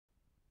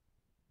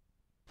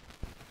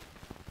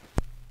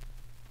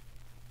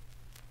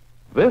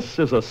This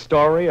is a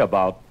story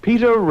about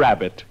Peter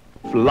Rabbit.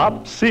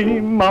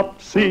 Flopsy,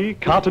 Mopsy,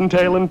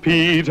 Cottontail, and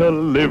Peter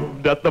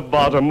lived at the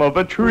bottom of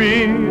a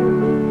tree.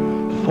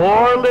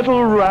 4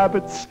 little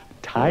rabbits,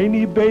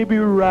 tiny baby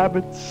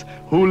rabbits,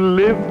 who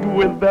lived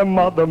with their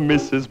mother,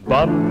 Mrs.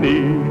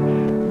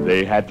 Bunny.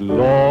 They had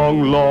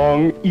long,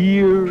 long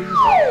ears.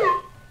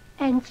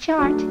 And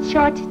short,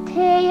 short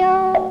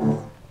tails.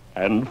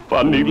 And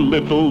funny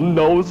little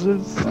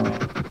noses.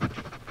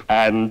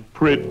 And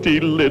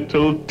pretty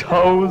little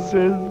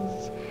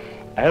toeses.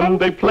 And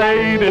they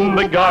played in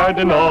the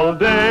garden all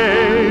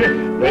day.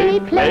 They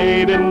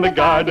played in the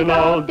garden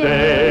all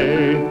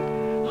day.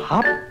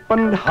 Hop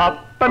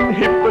and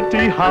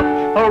hippity-hop,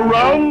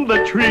 around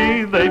the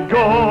tree they'd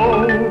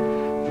go.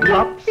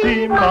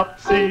 Flopsy,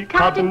 Mopsy,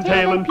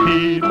 Cottontail, and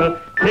Peter,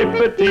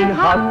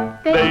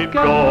 hippity-hop they'd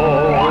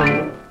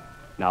go.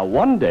 Now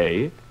one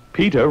day,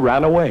 Peter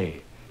ran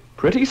away.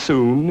 Pretty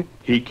soon,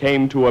 he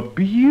came to a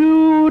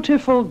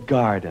beautiful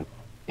garden.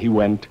 He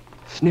went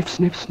sniff,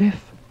 sniff,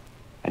 sniff,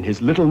 and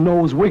his little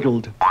nose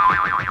wiggled.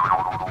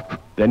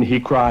 Then he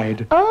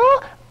cried,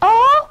 "Oh,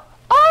 oh,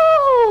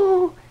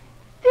 oh!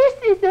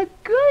 This is a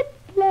good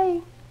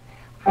place.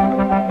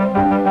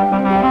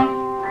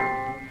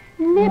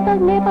 Nibble,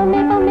 nibble,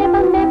 nibble,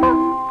 nibble, nibble.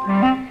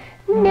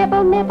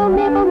 Nibble, nibble,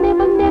 nibble,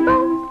 nibble,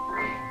 nibble.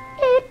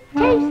 It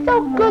tastes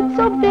so good,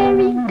 so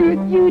very good,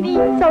 you'd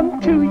eat some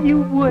too,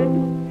 you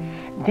would.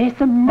 There's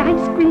some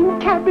nice green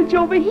cabbage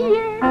over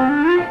here,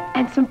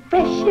 and some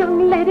fresh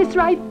young lettuce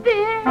right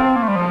there,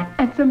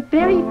 and some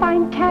very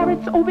fine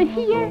carrots over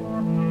here.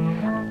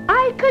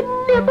 I could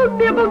nibble,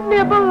 nibble,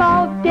 nibble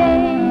all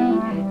day.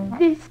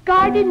 This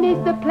garden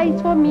is the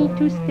place for me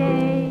to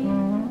stay."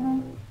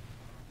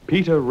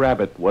 Peter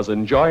Rabbit was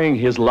enjoying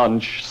his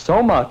lunch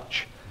so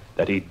much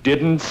that he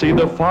didn't see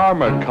the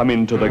farmer come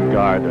into the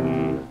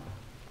garden.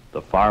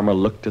 The farmer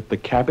looked at the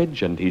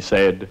cabbage and he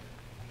said,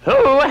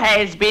 "Who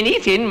has been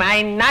eating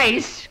my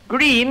nice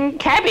green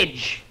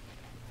cabbage?"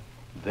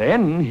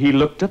 Then he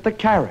looked at the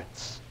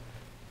carrots,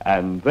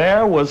 and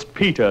there was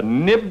Peter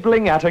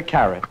nibbling at a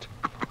carrot.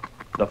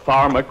 The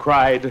farmer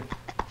cried,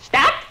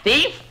 "Stop,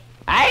 thief!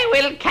 I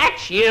will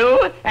catch you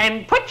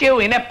and put you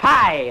in a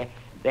pie.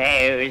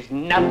 There's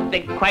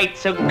nothing quite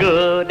so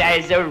good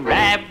as a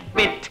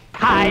rabbit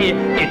pie.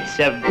 It's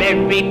a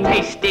very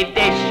tasty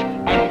dish,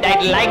 and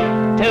I'd like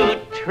to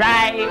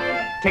try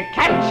to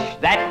catch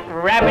that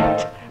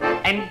rabbit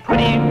and put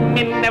him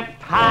in the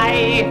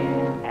pie.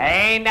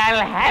 And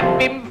I'll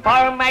have him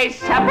for my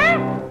supper,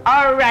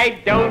 or I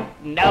don't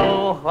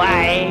know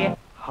why."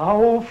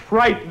 How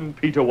frightened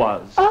Peter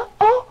was. Oh,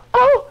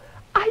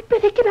 I'd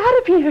better get out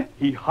of here.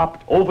 He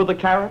hopped over the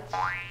carrots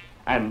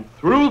and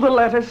through the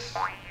lettuce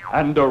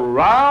and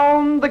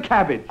around the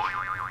cabbage.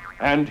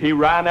 And he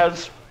ran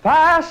as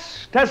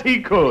fast as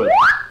he could.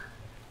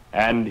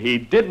 And he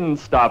didn't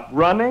stop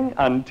running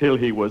until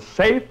he was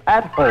safe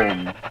at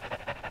home.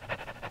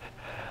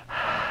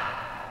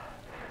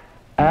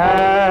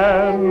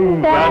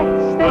 And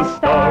that's the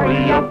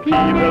story of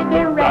Peter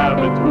the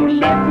Rabbit, who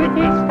lived with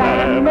his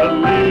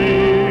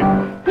family.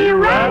 He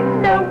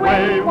ran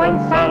away one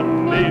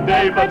sunny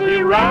day, but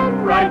he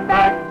ran right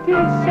back to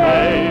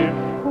say,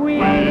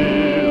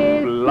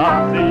 with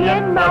Flopsy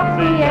and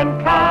Mopsy and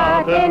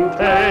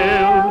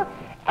Cottontail,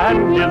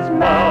 and his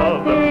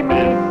mother,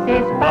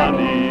 Mrs.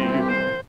 Bunny.